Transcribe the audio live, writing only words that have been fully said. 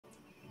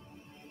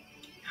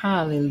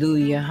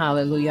Hallelujah,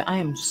 hallelujah. I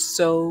am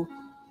so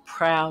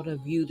proud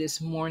of you this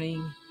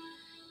morning.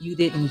 You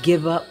didn't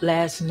give up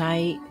last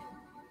night.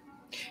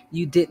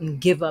 You didn't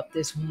give up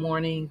this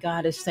morning.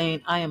 God is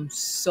saying, I am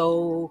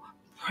so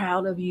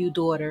proud of you,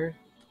 daughter.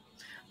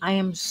 I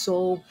am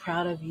so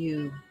proud of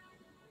you.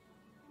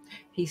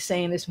 He's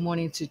saying this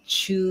morning to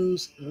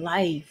choose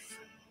life.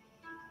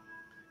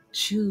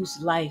 Choose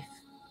life.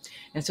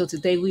 And so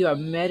today we are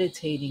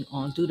meditating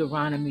on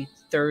Deuteronomy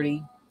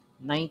 30,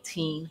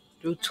 19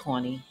 through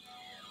 20.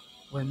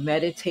 We're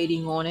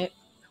meditating on it.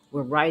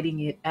 We're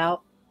writing it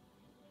out.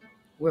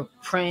 We're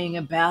praying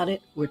about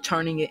it. We're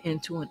turning it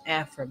into an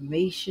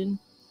affirmation.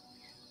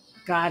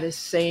 God is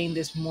saying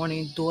this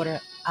morning, daughter,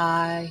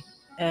 I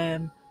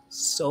am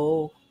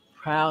so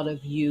proud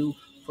of you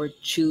for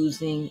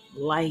choosing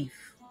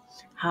life.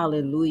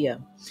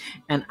 Hallelujah.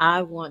 And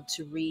I want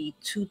to read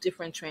two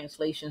different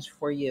translations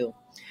for you.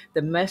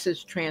 The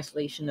Message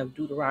translation of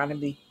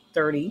Deuteronomy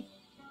 30,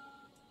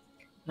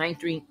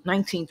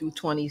 19 through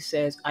 20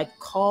 says, I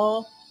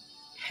call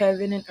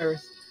heaven and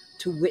earth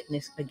to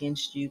witness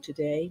against you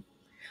today.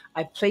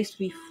 I place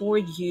before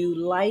you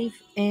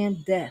life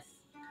and death,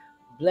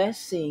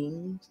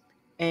 blessings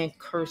and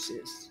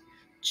curses.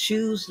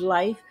 Choose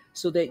life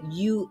so that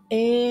you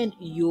and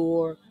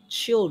your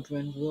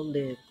children will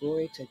live.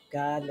 Glory to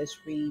God. Let's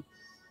read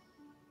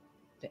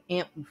the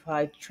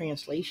Amplified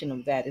translation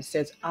of that. It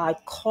says, I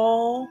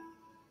call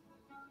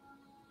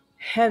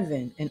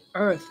heaven and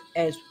earth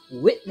as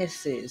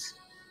witnesses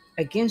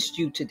against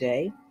you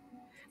today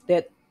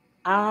that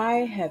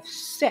I have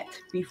set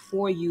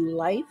before you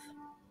life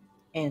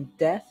and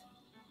death,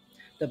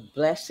 the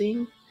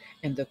blessing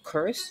and the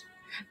curse.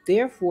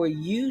 Therefore,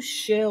 you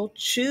shall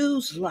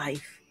choose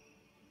life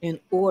in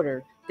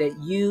order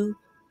that you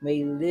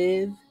may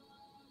live,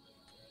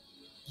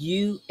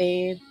 you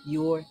and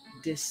your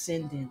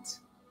descendants.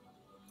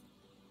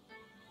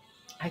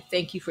 I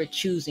thank you for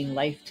choosing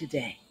life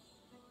today.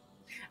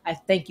 I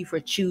thank you for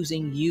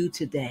choosing you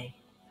today.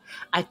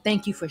 I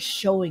thank you for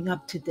showing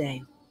up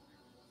today.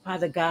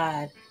 Father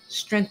God,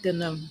 strengthen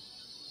them.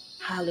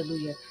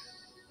 Hallelujah.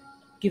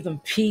 Give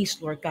them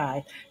peace, Lord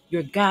God,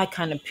 your God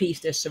kind of peace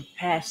that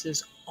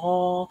surpasses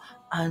all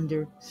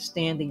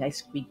understanding. I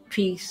speak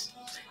peace.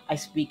 I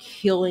speak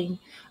healing.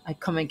 I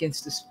come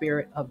against the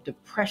spirit of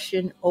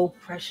depression,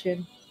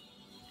 oppression.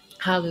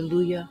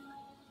 Hallelujah.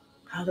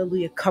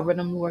 Hallelujah. Cover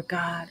them, Lord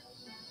God,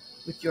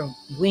 with your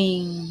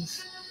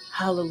wings.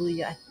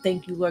 Hallelujah. I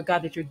thank you, Lord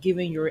God, that you're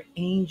giving your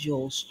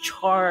angels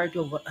charge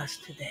over us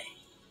today.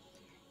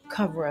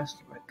 Cover us,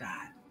 Lord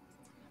God.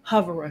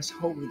 Hover us,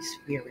 Holy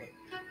Spirit.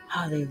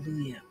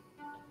 Hallelujah.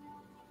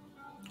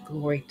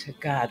 Glory to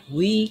God.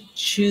 We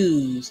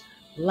choose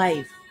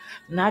life,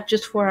 not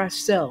just for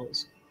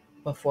ourselves,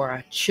 but for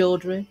our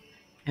children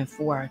and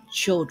for our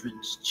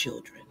children's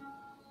children.